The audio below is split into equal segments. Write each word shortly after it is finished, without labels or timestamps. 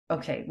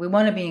okay, we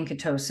want to be in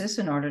ketosis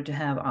in order to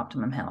have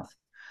optimum health.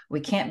 We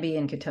can't be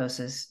in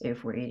ketosis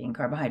if we're eating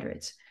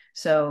carbohydrates.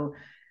 So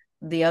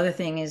the other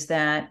thing is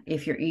that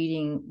if you're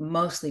eating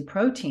mostly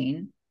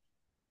protein,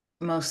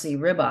 mostly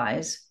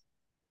ribeyes,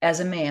 as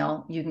a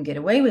male, you can get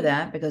away with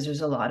that because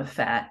there's a lot of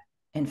fat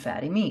in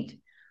fatty meat.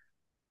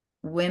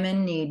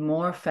 Women need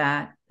more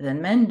fat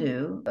than men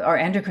do. Our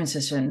endocrine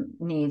system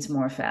needs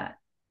more fat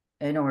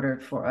in order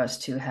for us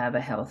to have a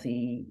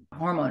healthy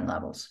hormone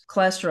levels.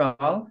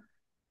 Cholesterol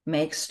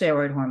makes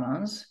steroid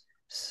hormones.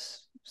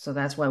 So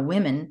that's why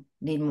women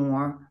need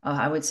more.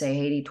 I would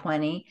say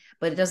 80-20,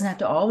 but it doesn't have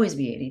to always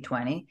be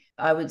 80-20.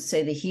 I would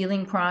say the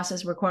healing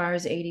process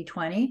requires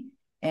 80-20,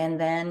 and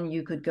then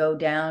you could go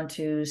down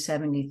to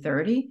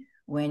 70-30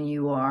 when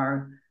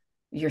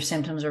your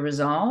symptoms are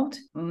resolved.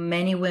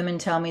 Many women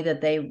tell me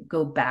that they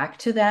go back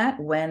to that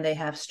when they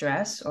have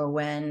stress or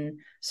when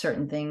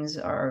certain things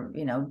are,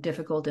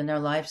 difficult in their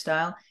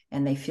lifestyle,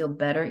 and they feel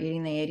better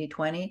eating the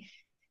 80-20.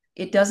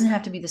 It doesn't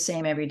have to be the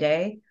same every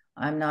day.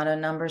 I'm not a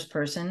numbers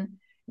person.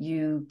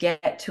 You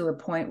get to a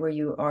point where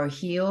you are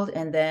healed,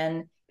 and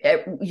then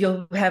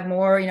you'll have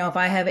more. If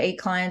I have 8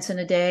 clients in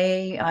a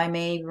day, I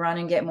may run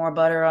and get more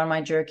butter on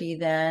my jerky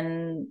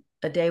than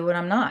a day when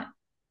I'm not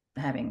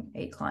having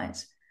 8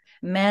 clients.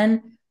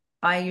 Men,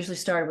 I usually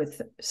start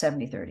with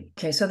 70-30.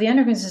 Okay, so the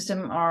endocrine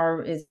system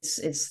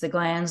it's the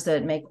glands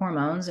that make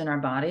hormones in our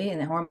body,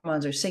 and the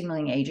hormones are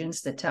signaling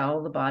agents that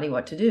tell the body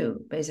what to do.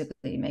 Basically,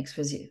 it makes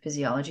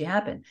physiology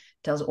happen.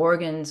 It tells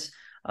organs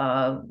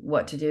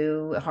what to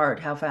do, heart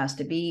how fast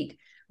to beat,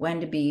 when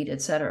to beat,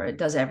 etc. It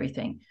does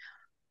everything.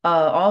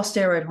 All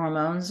steroid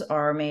hormones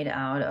are made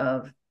out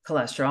of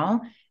cholesterol,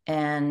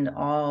 and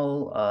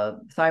all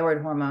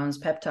thyroid hormones,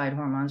 peptide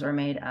hormones, are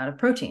made out of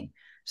protein.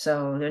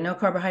 So there are no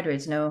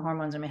carbohydrates. No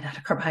hormones are made out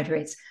of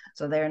carbohydrates.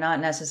 So they're not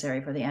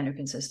necessary for the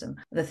endocrine system.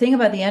 The thing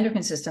about the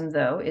endocrine system,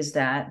 though, is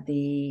that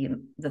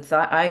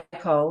I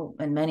call,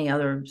 and many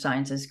other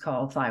scientists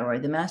call,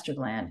 thyroid the master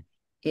gland.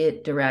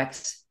 It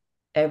directs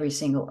every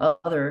single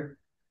other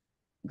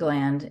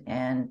gland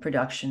and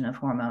production of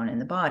hormone in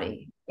the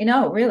body.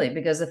 Really,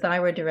 because the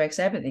thyroid directs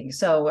everything.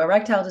 So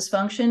erectile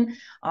dysfunction,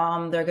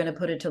 they're going to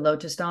put it to low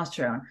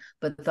testosterone,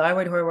 but the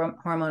thyroid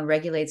hormone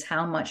regulates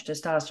how much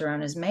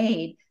testosterone is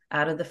made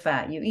out of the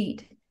fat you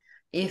eat.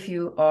 If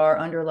you are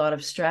under a lot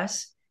of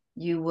stress,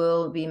 you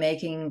will be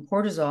making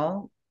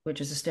cortisol, which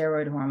is a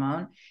steroid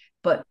hormone,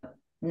 but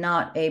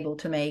not able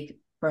to make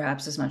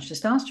perhaps as much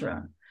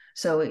testosterone.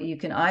 So you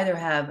can either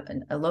have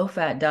a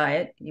low-fat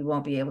diet, you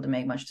won't be able to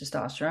make much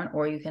testosterone,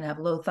 or you can have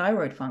low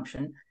thyroid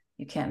function,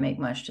 you can't make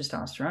much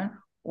testosterone,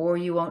 or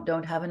you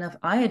don't have enough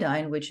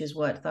iodine, which is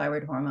what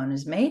thyroid hormone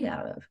is made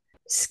out of.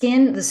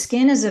 The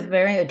skin is a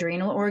very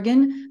adrenal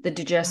organ. The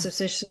digestive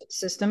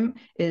system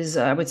is,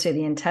 I would say,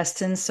 the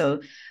intestines.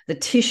 So the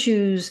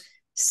tissues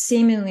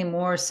seemingly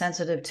more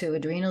sensitive to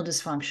adrenal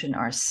dysfunction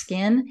are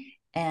skin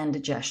and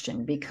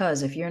digestion,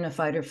 because if you're in a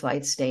fight or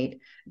flight state,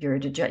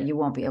 you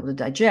won't be able to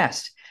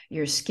digest.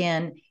 Your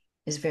skin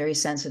is very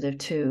sensitive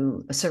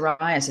to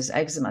psoriasis,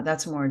 eczema.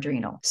 That's more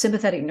adrenal.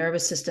 Sympathetic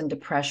nervous system,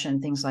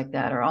 depression, things like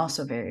that are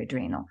also very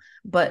adrenal.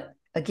 But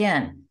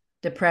again,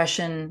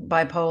 depression,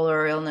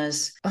 bipolar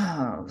illness,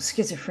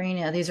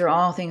 schizophrenia, these are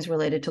all things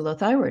related to low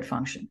thyroid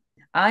function.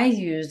 I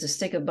used a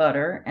stick of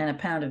butter and a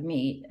pound of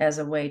meat as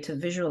a way to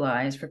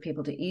visualize, for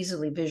people to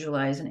easily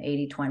visualize an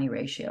 80-20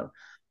 ratio.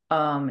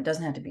 It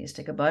doesn't have to be a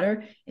stick of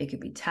butter. It could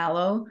be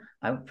tallow.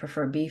 I would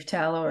prefer beef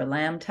tallow or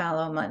lamb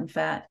tallow, mutton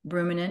fat,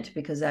 ruminant,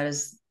 because that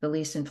is the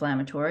least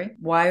inflammatory.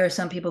 Why are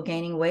some people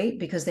gaining weight?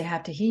 Because they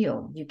have to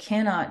heal. You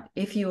cannot,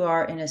 if you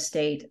are in a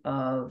state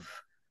of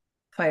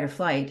fight or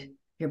flight,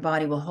 your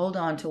body will hold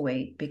on to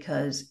weight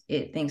because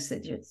it thinks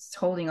that it's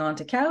holding on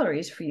to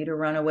calories for you to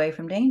run away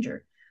from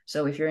danger.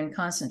 So if you're in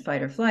constant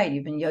fight or flight,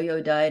 you've been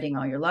yo-yo dieting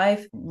all your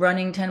life,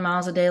 running 10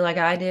 miles a day like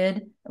I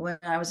did when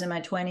I was in my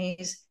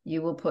 20s,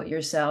 you will put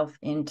yourself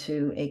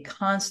into a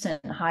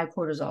constant high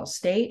cortisol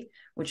state,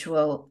 which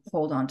will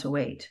hold on to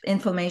weight.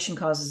 Inflammation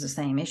causes the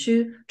same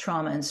issue.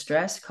 Trauma and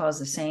stress cause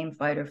the same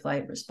fight or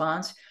flight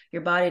response.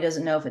 Your body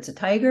doesn't know if it's a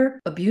tiger,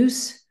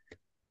 abuse,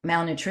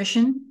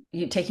 malnutrition,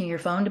 you taking your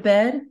phone to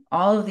bed,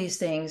 all of these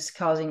things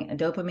causing a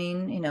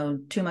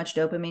dopamine, too much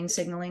dopamine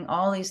signaling,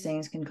 all these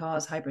things can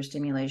cause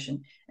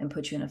hyperstimulation and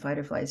put you in a fight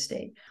or flight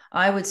state.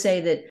 I would say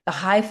that a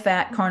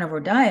high-fat carnivore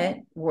diet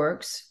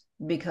works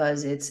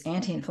because it's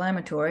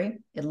anti-inflammatory.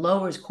 It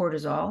lowers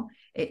cortisol.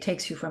 It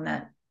takes you from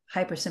that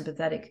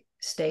hypersympathetic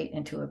state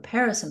into a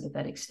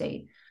parasympathetic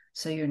state,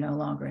 so you're no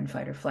longer in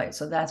fight or flight.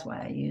 So that's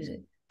why I use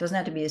it. Doesn't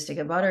have to be a stick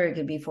of butter. It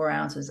could be 4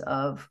 ounces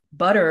of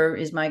butter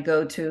is my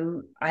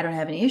go-to. I don't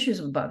have any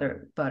issues with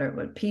butter,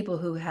 but people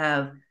who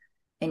have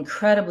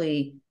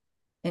incredibly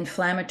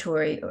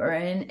inflammatory or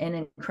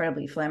an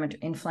incredibly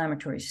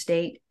inflammatory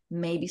state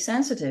may be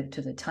sensitive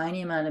to the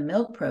tiny amount of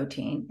milk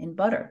protein in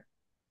butter.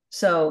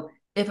 So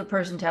if a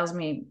person tells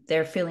me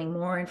they're feeling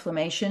more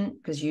inflammation,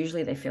 because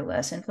usually they feel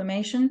less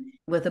inflammation,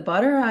 with the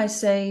butter, I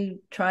say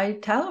try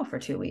tallow for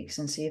 2 weeks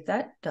and see if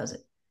that does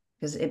it.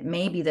 Because it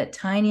may be that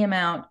tiny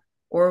amount,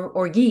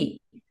 or ghee.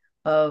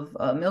 of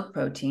milk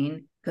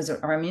protein, because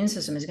our immune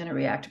system is going to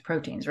react to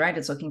proteins, right?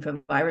 It's looking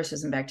for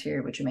viruses and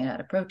bacteria, which are made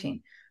out of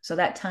protein. So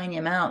that tiny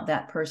amount,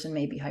 that person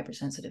may be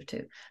hypersensitive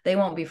to. They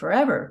won't be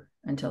forever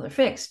until they're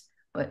fixed,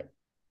 but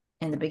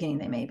in the beginning,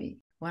 they may be.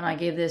 When I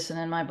give this, and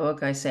in my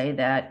book, I say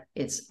that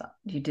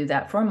you do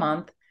that for a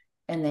month,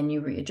 and then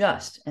you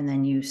readjust, and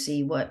then you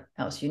see what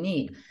else you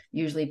need.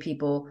 Usually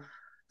people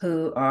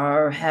who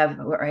are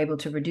able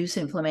to reduce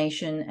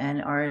inflammation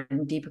and are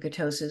in deeper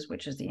ketosis,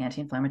 which is the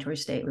anti-inflammatory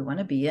state we want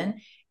to be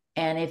in.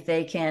 And if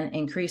they can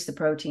increase the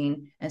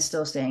protein and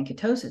still stay in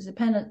ketosis,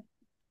 dependent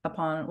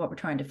upon what we're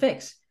trying to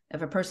fix.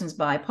 If a person's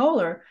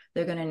bipolar,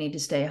 they're going to need to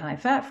stay high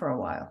fat for a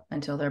while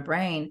until their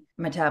brain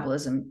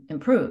metabolism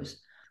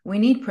improves. We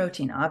need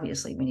protein,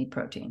 obviously, we need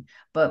protein,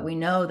 but we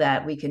know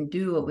that we can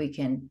do what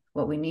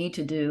we need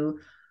to do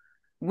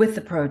with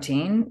the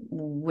protein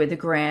with a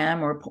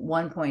gram or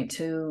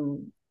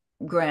 1.2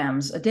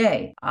 grams a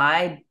day.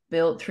 I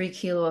built 3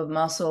 kilos of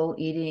muscle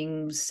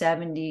eating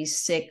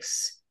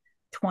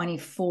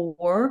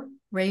 76-24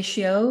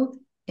 ratio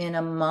in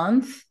a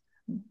month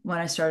when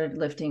I started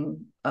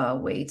lifting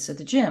weights at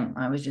the gym.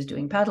 I was just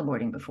doing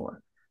paddleboarding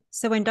before.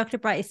 So when Dr.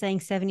 Bright is saying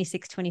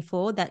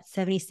 76-24, that's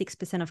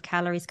 76% of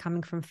calories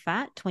coming from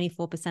fat,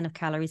 24% of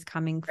calories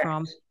coming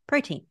from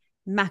protein,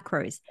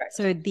 macros. Correct.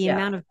 So the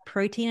amount of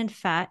protein and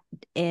fat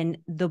in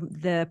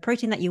the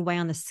protein that you weigh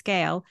on the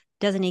scale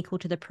doesn't equal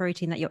to the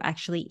protein that you're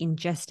actually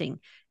ingesting.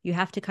 You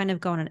have to kind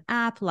of go on an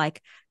app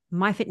like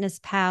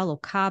MyFitnessPal or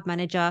Carb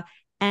Manager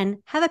and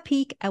have a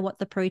peek at what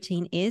the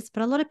protein is.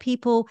 But a lot of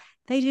people,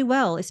 they do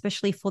well,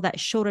 especially for that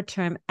shorter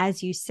term,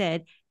 as you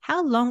said.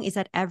 How long is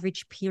that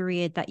average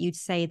period that you'd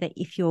say that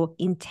if you're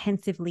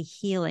intensively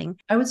healing?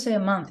 I would say a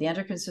month. The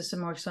endocrine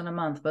system works on a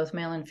month, both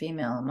male and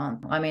female, a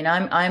month. I mean,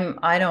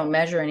 I don't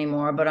measure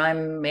anymore, but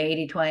I'm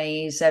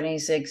 80-20,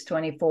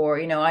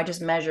 76-24. I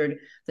just measured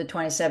the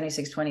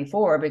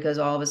 20-76-24 because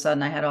all of a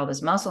sudden I had all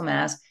this muscle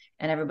mass.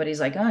 And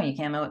everybody's like, oh, you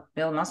can't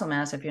build muscle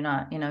mass if you're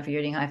not, if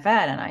you're eating high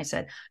fat. And I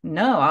said,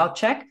 no, I'll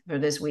check for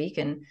this week.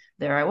 And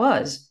there I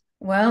was.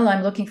 Well,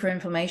 I'm looking for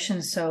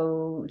inflammation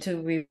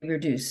to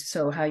reduce.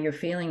 So how you're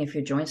feeling, if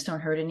your joints don't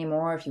hurt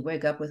anymore, if you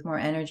wake up with more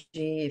energy,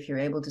 if you're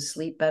able to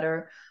sleep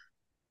better,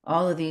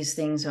 all of these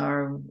things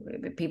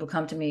people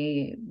come to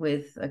me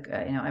with, I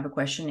have a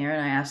questionnaire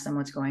and I ask them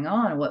what's going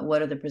on.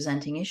 What are the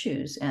presenting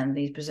issues? And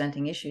these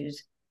presenting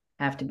issues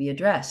have to be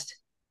addressed.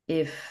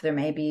 If there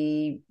may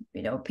be,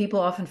 people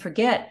often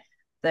forget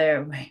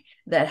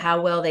that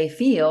how well they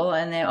feel,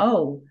 and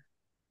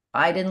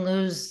I didn't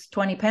lose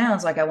 20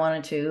 pounds like I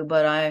wanted to,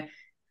 but I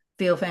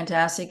feel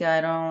fantastic.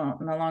 I no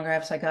longer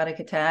have psychotic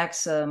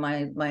attacks.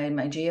 My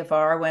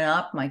GFR went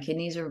up. My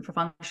kidneys are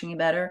functioning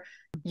better.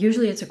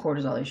 Usually it's a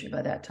cortisol issue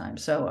by that time.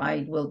 So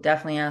I will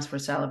definitely ask for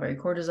salivary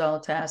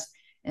cortisol test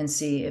and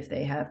see if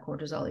they have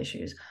cortisol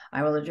issues.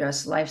 I will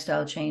address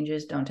lifestyle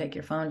changes. Don't take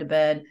your phone to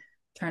bed.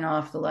 Turn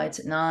off the lights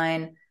at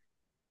 9.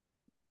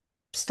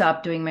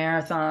 Stop doing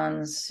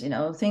marathons,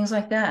 things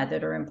like that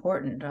are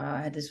important.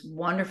 I had this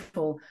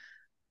wonderful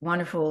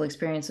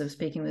experience of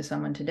speaking with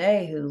someone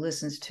today who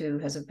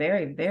has a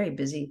very, very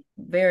busy,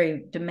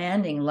 very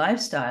demanding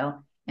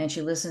lifestyle. And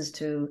she listens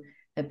to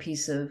a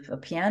piece of a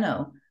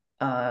piano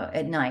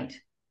at night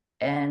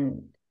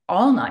and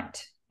all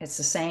night. It's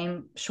the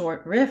same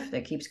short riff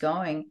that keeps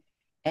going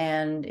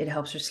and it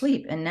helps her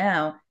sleep. And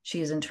now she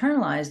has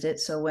internalized it.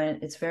 So when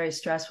it's very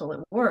stressful at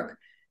work,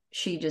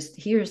 she just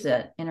hears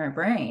that in her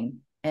brain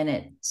and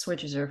it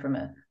switches her from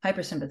a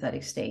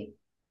hypersympathetic state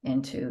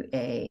into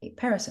a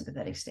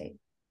parasympathetic state.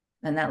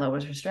 And that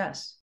lowers her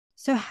stress.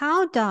 So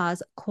how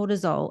does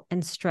cortisol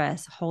and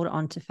stress hold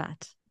on to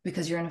fat?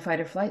 Because you're in a fight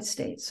or flight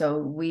state.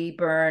 So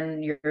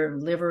your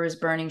liver is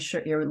burning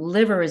sugar. Your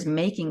liver is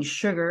making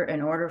sugar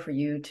in order for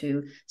you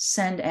to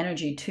send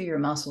energy to your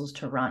muscles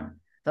to run.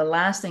 The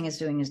last thing it's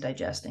doing is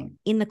digesting.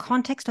 In the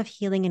context of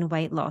healing and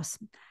weight loss,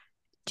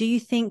 do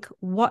you think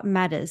what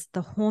matters?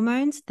 The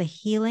hormones, the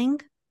healing,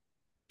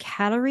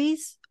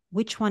 calories?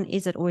 Which one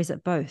is it, or is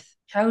it both?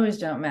 Calories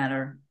don't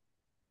matter.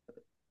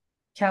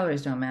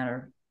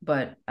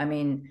 But I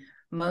mean,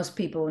 most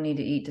people need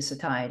to eat to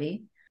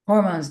satiety.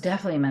 Hormones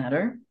definitely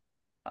matter.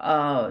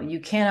 You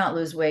cannot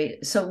lose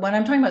weight. So when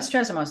I'm talking about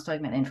stress, I'm also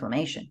talking about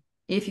inflammation.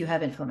 If you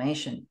have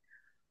inflammation,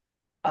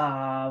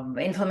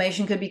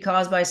 inflammation could be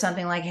caused by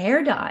something like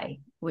hair dye,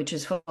 which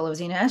is full of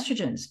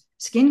xenoestrogens,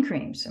 skin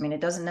creams. I mean,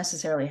 it doesn't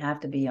necessarily have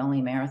to be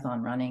only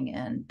marathon running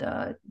and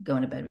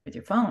going to bed with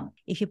your phone.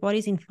 If your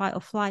body's in fight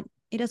or flight,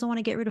 it doesn't want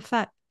to get rid of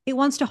fat. It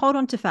wants to hold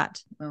on to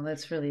fat. Well,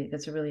 that's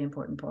a really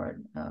important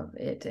part of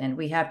it. And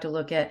we have to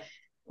look at,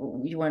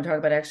 you want to talk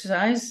about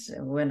exercise?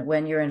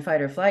 When you're in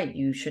fight or flight,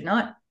 you should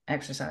not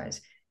exercise.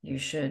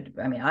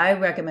 I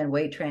recommend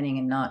weight training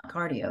and not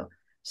cardio.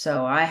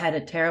 So I had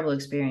a terrible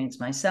experience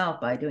myself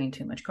by doing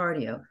too much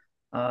cardio.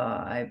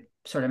 I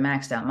sort of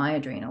maxed out my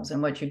adrenals.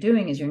 And what you're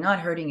doing is you're not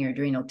hurting your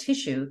adrenal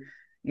tissue.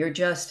 Your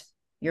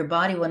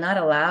body will not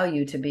allow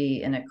you to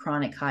be in a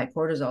chronic high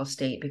cortisol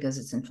state because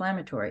it's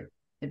inflammatory.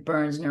 It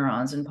burns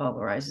neurons and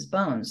pulverizes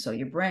bones. So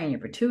your brain, your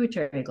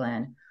pituitary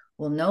gland,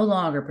 will no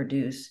longer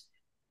produce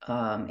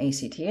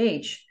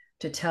ACTH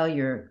to tell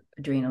your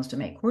adrenals to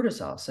make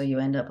cortisol. So you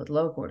end up with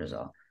low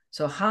cortisol.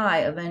 So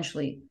high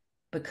eventually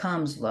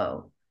becomes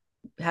low.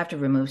 You have to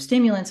remove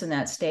stimulants in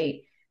that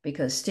state,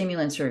 because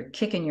stimulants are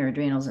kicking your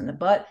adrenals in the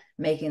butt,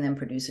 making them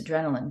produce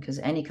adrenaline, because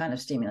any kind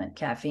of stimulant,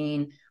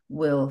 caffeine,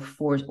 will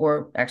force,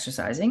 or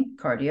exercising,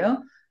 cardio,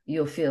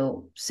 you'll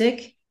feel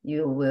sick.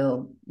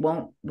 You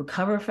won't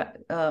recover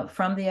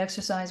from the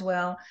exercise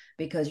well,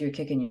 because you're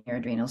kicking your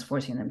adrenals,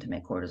 forcing them to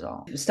make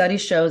cortisol. Study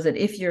shows that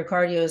if your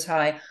cardio is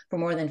high for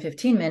more than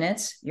 15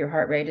 minutes, your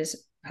heart rate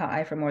is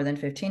high for more than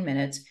 15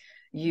 minutes,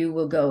 you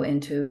will go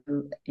into,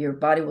 your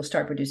body will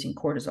start producing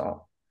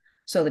cortisol.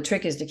 So the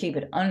trick is to keep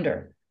it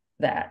under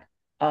that.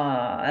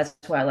 That's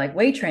why I like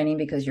weight training,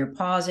 because you're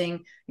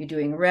pausing, you're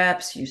doing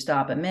reps, you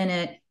stop a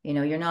minute,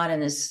 you're not in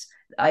this.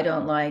 I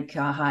don't like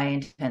high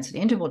intensity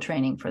interval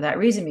training for that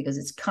reason, because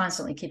it's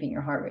constantly keeping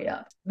your heart rate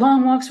up.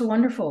 Long walks are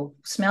wonderful.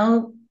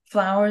 Smell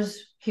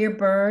flowers, hear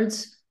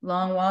birds.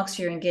 Long walks,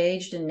 you're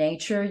engaged in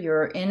nature.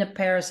 You're in a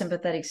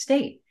parasympathetic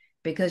state,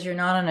 because you're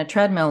not on a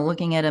treadmill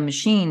looking at a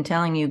machine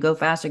telling you go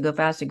faster, go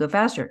faster, go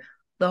faster.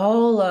 The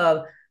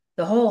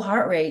whole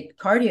heart rate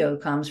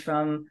cardio comes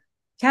from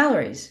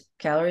calories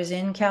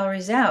in,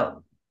 calories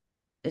out.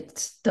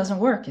 It doesn't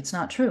work. It's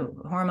not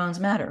true. Hormones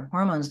matter.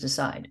 Hormones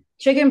decide.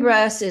 Chicken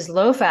breast is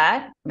low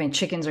fat. I mean,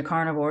 chickens are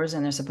carnivores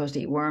and they're supposed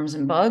to eat worms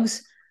and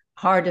bugs.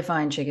 Hard to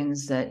find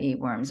chickens that eat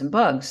worms and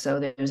bugs.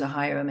 So there's a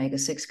higher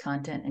omega-6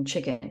 content in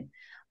chicken.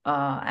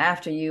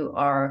 After you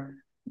are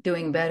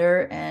doing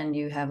better and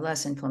you have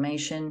less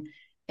inflammation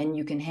and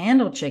you can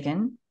handle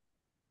chicken,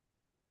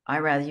 I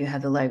rather you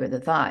have the leg or the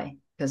thigh,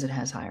 because it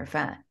has higher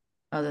fat.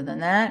 Other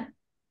than that,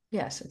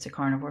 yes, it's a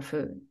carnivore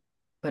food,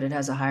 but it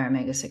has a higher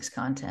omega-6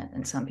 content,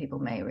 and some people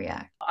may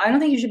react. I don't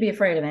think you should be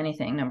afraid of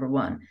anything, number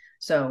one.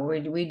 So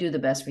we do the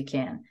best we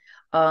can.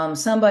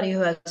 Somebody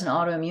who has an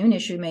autoimmune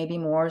issue may be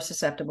more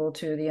susceptible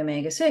to the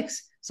omega-6.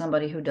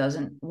 Somebody who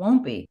doesn't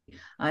won't be.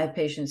 I have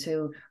patients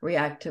who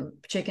react to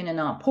chicken and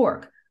not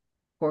pork.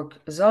 Pork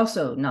is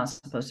also not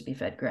supposed to be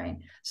fed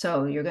grain.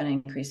 So you're going to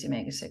increase the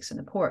omega-6 in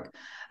the pork.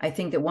 I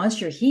think that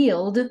once you're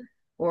healed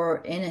or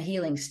in a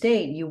healing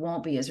state, you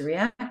won't be as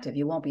reactive.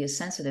 You won't be as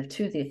sensitive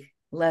to the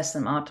less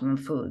than optimum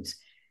foods.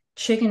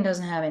 Chicken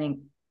doesn't have any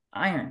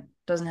iron,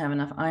 doesn't have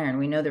enough iron.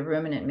 We know that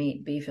ruminant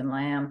meat, beef and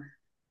lamb,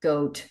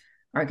 goat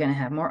are going to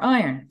have more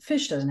iron.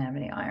 Fish doesn't have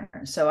any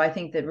iron. So I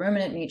think that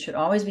ruminant meat should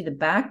always be the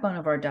backbone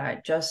of our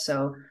diet, just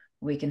so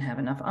we can have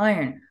enough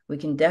iron. We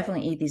can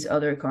definitely eat these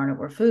other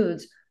carnivore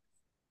foods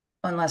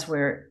unless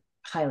we're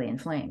highly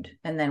inflamed.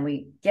 And then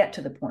we get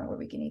to the point where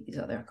we can eat these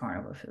other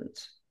carnivore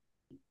foods.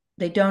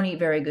 They don't eat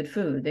very good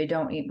food. They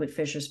don't eat what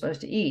fish are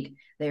supposed to eat.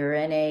 They're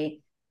in a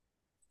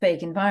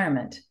fake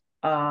environment.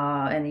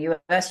 In the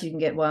US, you can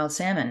get wild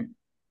salmon.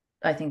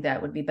 I think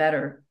that would be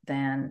better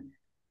than,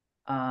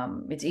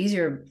 it's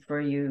easier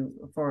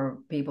for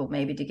people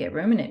maybe to get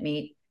ruminant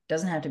meat,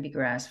 doesn't have to be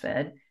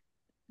grass-fed,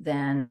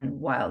 than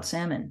wild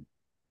salmon.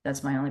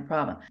 That's my only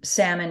problem.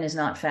 Salmon is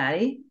not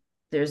fatty.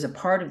 There's a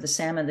part of the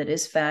salmon that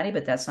is fatty,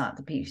 but that's not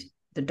the piece.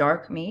 The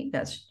dark meat,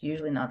 that's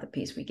usually not the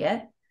piece we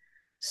get.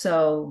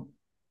 So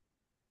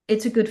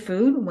it's a good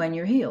food when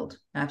you're healed.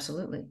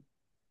 Absolutely.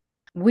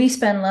 We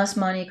spend less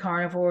money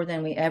carnivore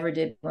than we ever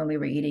did when we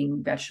were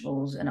eating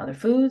vegetables and other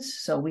foods.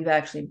 So we've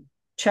actually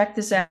checked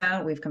this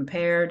out. We've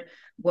compared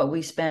what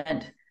we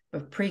spent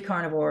of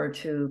pre-carnivore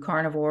to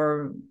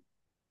carnivore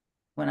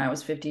when I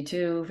was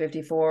 52,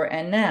 54,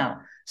 and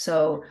now.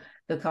 So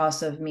the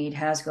cost of meat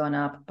has gone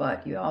up,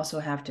 but you also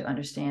have to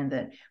understand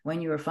that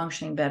when you are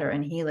functioning better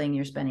and healing,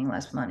 you're spending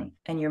less money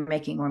and you're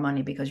making more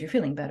money because you're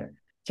feeling better.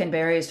 Ken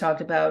Berry has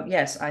talked about,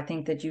 yes, I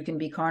think that you can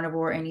be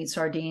carnivore and eat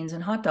sardines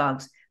and hot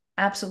dogs.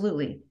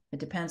 Absolutely. It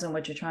depends on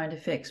what you're trying to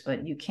fix,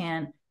 but you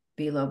can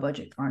be low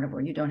budget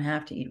carnivore. You don't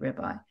have to eat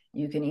ribeye.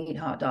 You can eat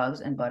hot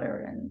dogs and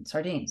butter and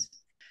sardines.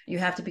 You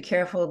have to be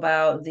careful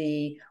about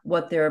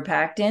what they're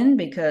packed in,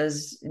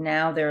 because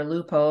now there are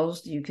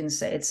loopholes. You can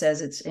say it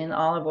says it's in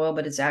olive oil,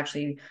 but it's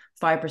actually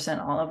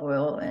 5% olive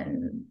oil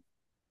and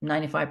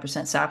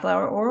 95%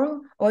 safflower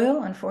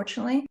oil,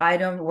 unfortunately. I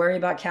don't worry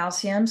about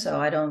calcium, so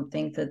I don't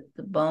think that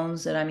the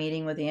bones that I'm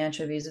eating with the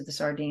anchovies or the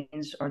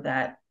sardines are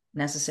that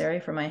necessary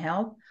for my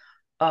health.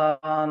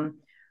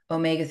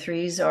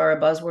 Omega-3s are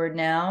a buzzword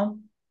now.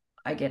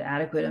 I get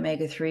adequate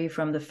omega-3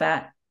 from the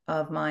fat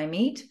of my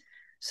meat.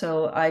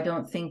 So I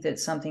don't think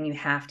that's something you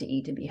have to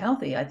eat to be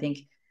healthy. I think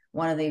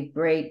one of the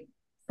great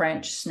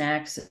French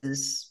snacks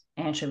is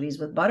anchovies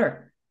with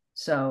butter.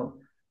 So,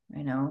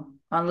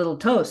 on little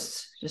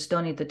toasts, just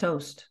don't eat the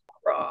toast.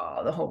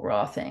 Raw, the whole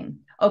raw thing.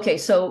 Okay,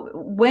 so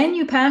when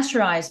you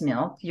pasteurize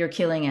milk, you're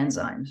killing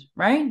enzymes,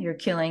 right?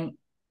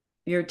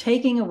 You're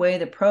taking away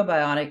the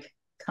probiotic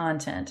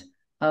content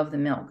of the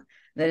milk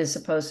that is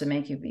supposed to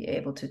make you be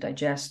able to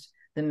digest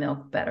the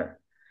milk better.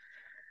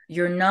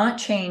 You're not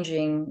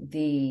changing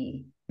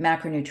the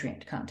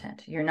macronutrient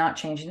content. You're not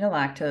changing the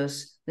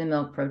lactose, the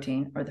milk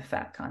protein, or the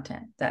fat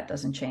content. That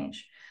doesn't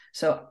change.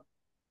 So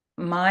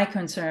my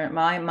concern,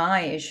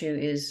 my issue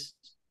is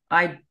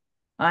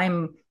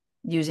I'm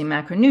using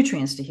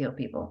macronutrients to heal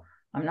people.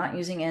 I'm not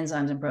using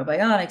enzymes and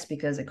probiotics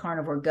because a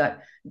carnivore gut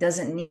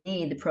doesn't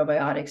need the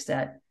probiotics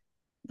that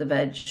the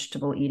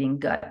vegetable eating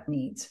gut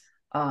needs.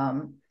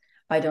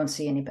 I don't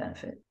see any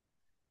benefit.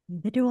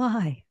 Neither do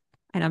I.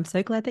 And I'm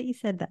so glad that you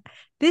said that.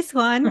 This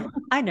one,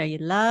 I know you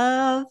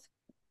love.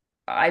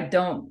 I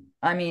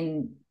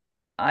mean,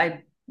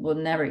 I will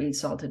never eat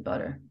salted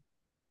butter,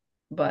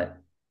 but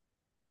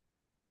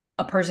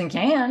a person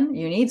can.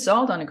 You need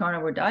salt on a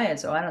carnivore diet,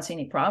 so I don't see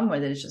any problem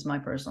with it. It's just my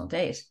personal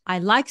taste. I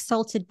like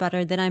salted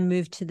butter. Then I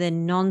moved to the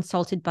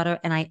non-salted butter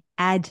and I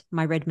add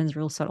my Redmond's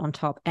real salt on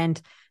top.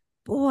 And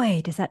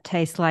boy, does that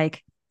taste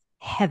like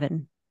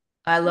heaven.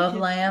 I love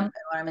lamb. And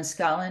when I'm in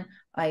Scotland,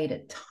 I eat a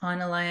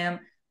ton of lamb.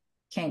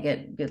 Can't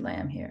get good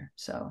lamb here.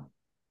 So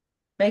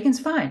bacon's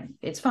fine.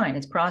 It's fine.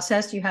 It's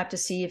processed. You have to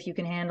see if you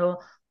can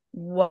handle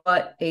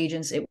what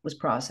agents it was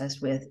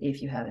processed with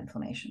if you have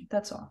inflammation.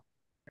 That's all.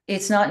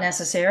 It's not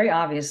necessary,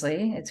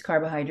 obviously. It's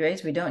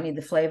carbohydrates. We don't need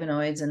the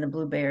flavonoids and the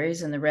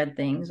blueberries and the red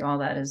things. All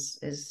that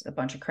is a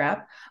bunch of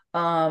crap.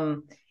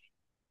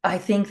 I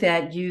think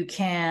that you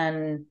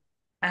can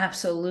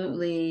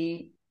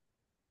absolutely,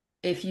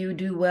 if you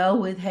do well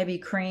with heavy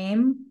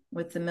cream,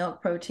 with the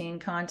milk protein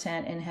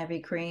content in heavy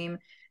cream,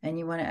 and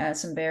you want to add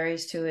some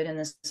berries to it in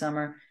the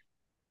summer,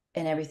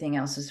 and everything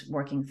else is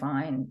working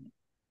fine,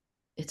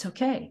 it's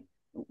okay.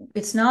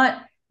 It's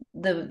not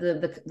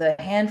the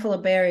handful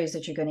of berries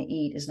that you're going to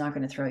eat is not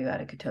going to throw you out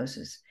of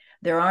ketosis.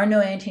 There are no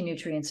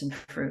anti-nutrients in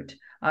fruit.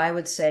 I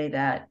would say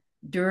that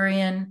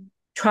durian,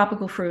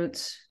 tropical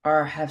fruits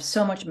have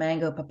so much,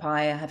 mango,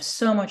 papaya, have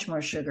so much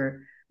more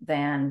sugar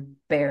than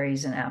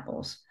berries and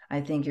apples.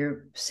 I think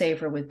you're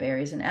safer with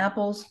berries and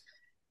apples.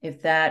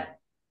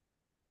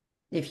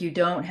 If you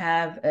don't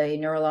have a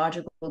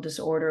neurological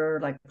disorder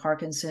like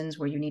Parkinson's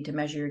where you need to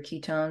measure your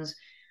ketones,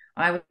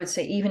 I would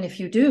say even if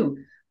you do,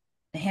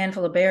 a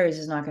handful of berries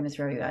is not going to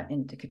throw you out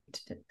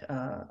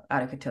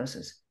of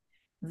ketosis.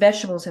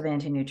 Vegetables have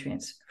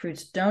anti-nutrients.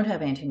 Fruits don't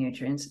have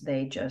anti-nutrients.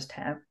 They just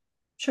have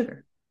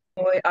sugar.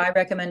 I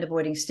recommend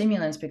avoiding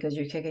stimulants because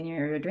you're kicking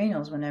your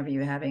adrenals whenever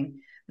you're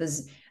having the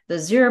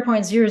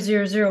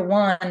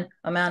 0.0001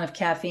 amount of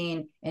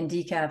caffeine and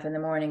decaf in the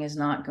morning is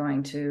not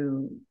going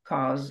to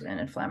cause an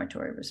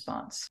inflammatory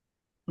response.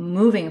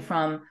 Moving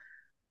from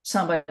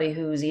somebody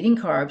who's eating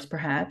carbs,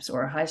 perhaps,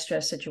 or a high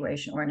stress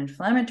situation or an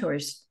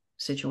inflammatory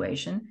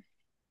situation,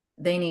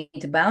 they need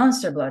to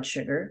balance their blood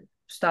sugar,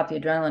 stop the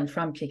adrenaline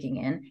from kicking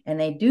in, and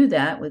they do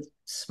that with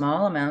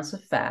small amounts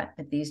of fat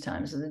at these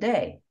times of the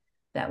day.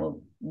 That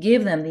will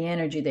give them the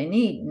energy they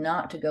need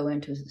not to go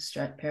into a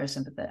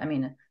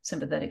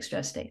sympathetic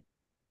stress state.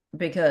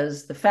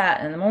 Because the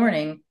fat in the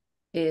morning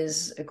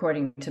is,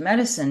 according to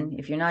medicine,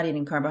 if you're not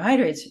eating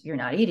carbohydrates, you're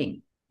not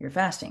eating, you're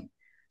fasting.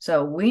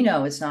 So we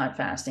know it's not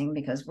fasting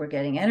because we're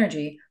getting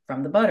energy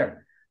from the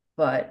butter.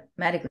 But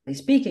medically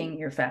speaking,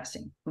 you're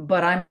fasting.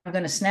 But I'm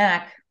going to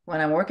snack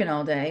when I'm working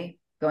all day,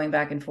 going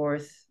back and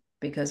forth,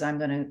 because I'm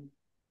going to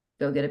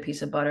go get a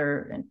piece of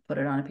butter and put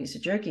it on a piece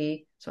of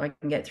jerky so I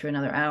can get through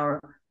another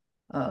hour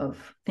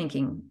of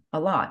thinking a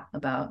lot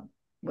about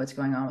what's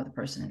going on with the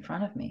person in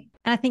front of me.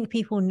 And I think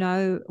people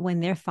know when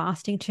they're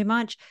fasting too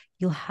much,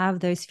 you'll have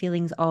those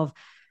feelings of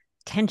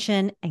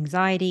tension,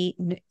 anxiety.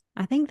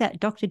 I think that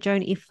Dr.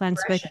 Joan Ifland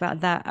spoke about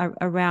that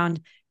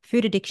around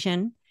food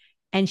addiction.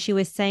 And she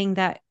was saying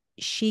that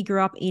she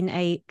grew up in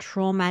a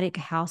traumatic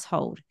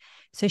household.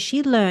 So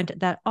she learned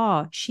that,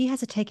 she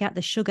has to take out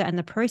the sugar and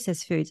the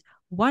processed foods.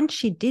 Once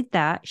she did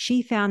that,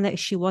 she found that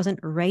she wasn't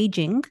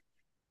raging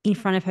in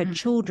front of her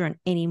children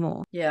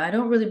anymore. Yeah, I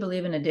don't really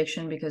believe in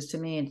addiction because to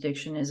me,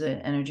 addiction is an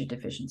energy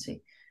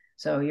deficiency.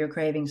 So you're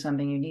craving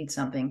something, you need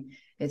something.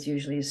 It's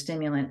usually a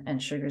stimulant,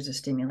 and sugar is a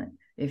stimulant.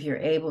 If you're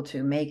able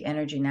to make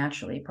energy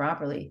naturally,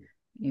 properly,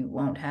 you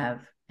won't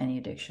have any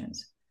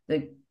addictions.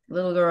 The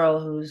little girl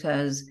who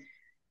has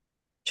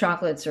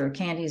chocolates or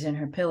candies in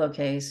her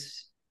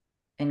pillowcase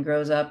and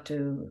grows up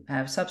to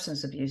have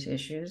substance abuse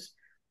issues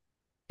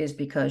is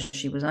because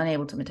she was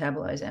unable to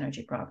metabolize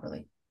energy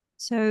properly.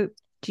 So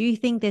do you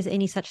think there's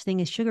any such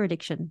thing as sugar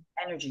addiction?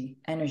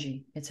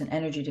 Energy. It's an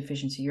energy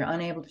deficiency. You're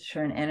unable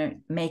to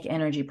make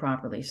energy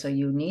properly. So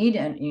you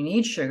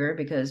need sugar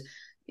because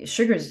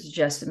sugar is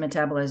just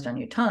metabolized on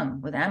your tongue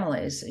with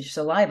amylase. Your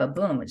saliva,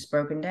 boom, it's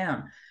broken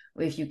down.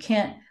 If you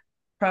can't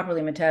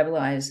properly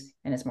metabolize,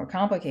 and it's more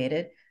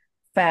complicated,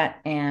 fat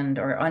and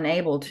or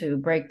unable to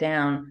break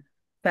down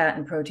fat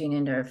and protein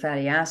into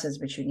fatty acids,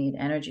 but you need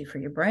energy for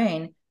your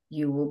brain,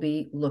 you will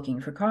be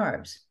looking for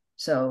carbs.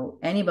 So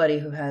anybody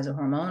who has a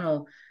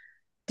hormonal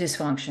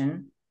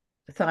dysfunction,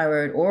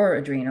 thyroid or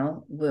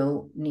adrenal,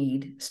 will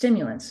need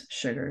stimulants.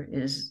 Sugar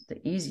is the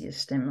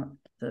easiest stimulant,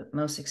 the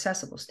most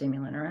accessible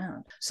stimulant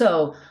around.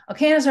 So a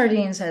can of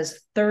sardines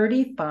has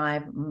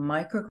 35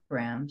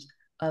 micrograms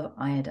of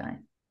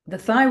iodine. The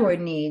thyroid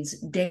needs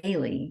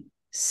daily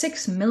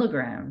 6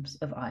 milligrams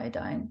of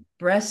iodine.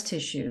 Breast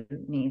tissue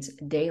needs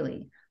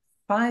daily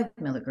 5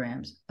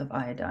 milligrams of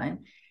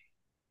iodine.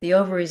 The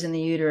ovaries and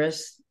the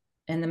uterus,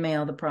 and the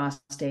male, the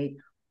prostate,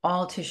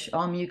 all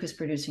mucus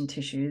producing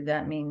tissue.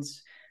 That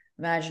means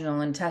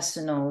vaginal,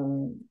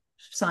 intestinal,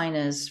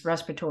 sinus,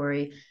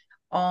 respiratory,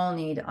 all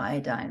need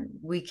iodine.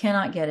 We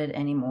cannot get it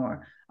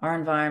anymore. Our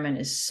environment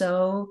is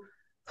so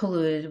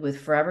polluted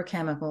with forever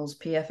chemicals,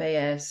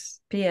 PFAS,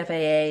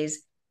 PFAAs,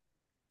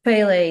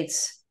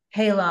 phthalates,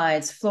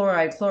 halides,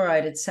 fluoride,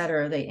 chloride,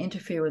 etc. They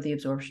interfere with the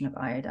absorption of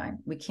iodine.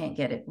 We can't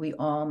get it. We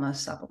all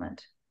must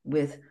supplement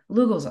with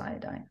Lugol's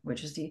iodine,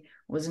 which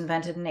was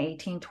invented in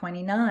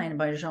 1829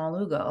 by Jean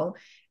Lugol,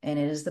 and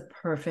it is the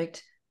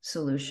perfect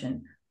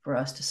solution for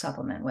us to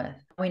supplement with.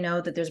 We know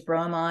that there's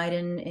bromide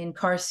in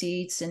car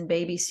seats, in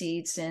baby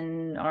seats,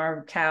 in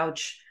our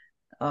couch,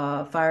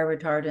 fire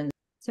retardant.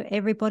 So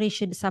everybody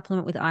should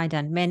supplement with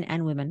iodine, men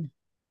and women.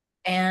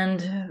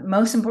 And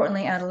most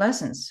importantly,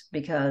 adolescents,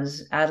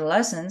 because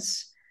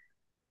adolescents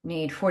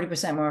need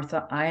 40% more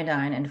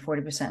iodine and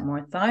 40%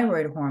 more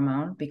thyroid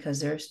hormone because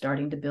they're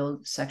starting to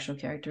build sexual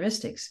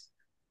characteristics,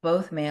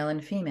 both male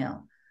and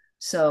female.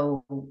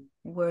 So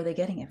where are they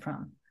getting it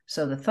from?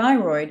 So the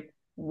thyroid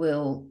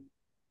will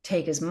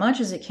take as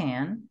much as it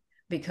can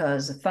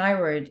because the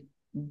thyroid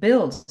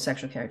builds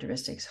sexual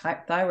characteristics.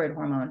 Thyroid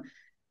hormone,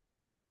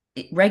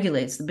 it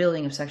regulates the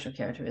building of sexual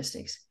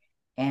characteristics.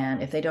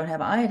 And if they don't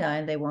have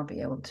iodine, they won't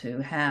be able to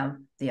have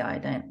the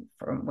iodine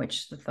from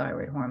which the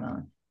thyroid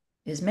hormone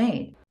is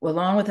made. Well,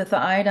 along with the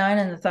iodine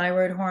and the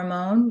thyroid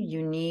hormone,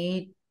 you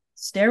need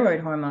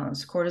steroid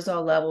hormones.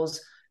 Cortisol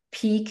levels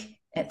peak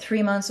at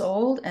 3 months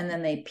old, and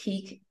then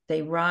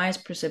they rise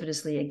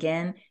precipitously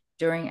again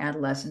during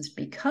adolescence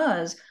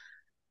because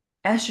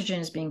estrogen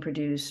is being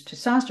produced,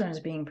 testosterone is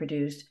being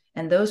produced,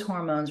 and those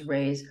hormones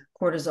raise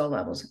cortisol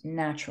levels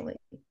naturally,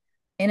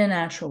 in a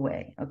natural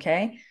way,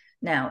 okay?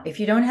 Now, if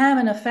you don't have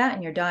enough fat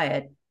in your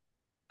diet,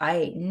 I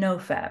ate no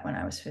fat when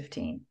I was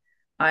 15.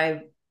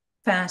 I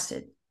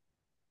fasted,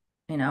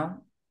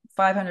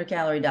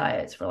 500-calorie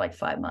diets for like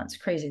 5 months,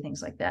 crazy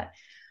things like that.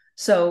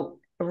 So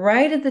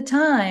right at the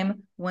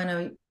time when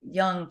a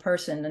young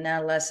person, an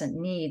adolescent,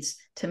 needs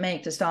to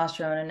make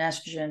testosterone and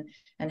estrogen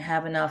and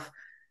have enough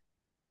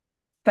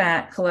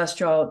fat,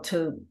 cholesterol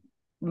to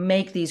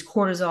make these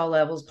cortisol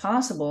levels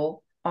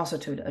possible, also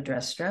to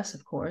address stress,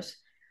 of course,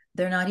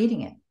 they're not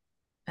eating it.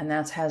 And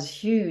that has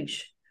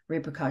huge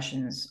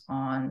repercussions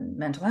on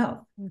mental health.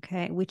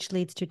 Okay, which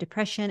leads to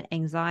depression,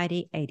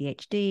 anxiety,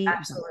 ADHD,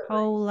 Absolutely.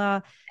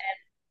 bipolar.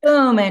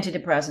 Boom,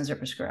 antidepressants are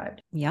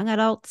prescribed. Young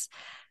adults,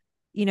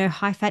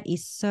 high fat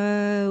is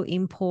so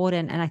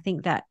important. And I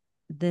think that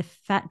the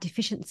fat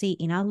deficiency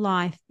in our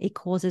life, it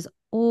causes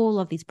all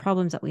of these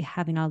problems that we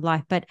have in our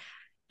life. But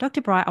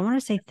Dr. Bright, I want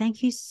to say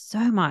thank you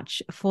so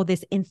much for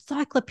this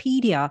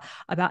encyclopedia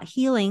about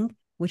healing,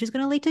 which is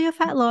going to lead to your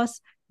fat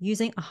loss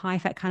using a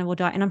high-fat carnivore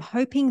diet. And I'm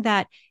hoping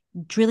that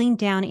drilling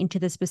down into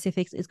the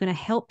specifics is going to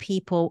help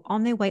people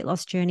on their weight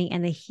loss journey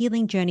and their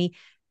healing journey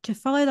to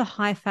follow the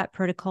high-fat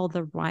protocol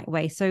the right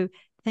way. So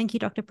thank you,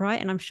 Dr. Bright,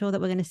 and I'm sure that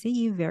we're going to see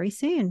you very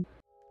soon.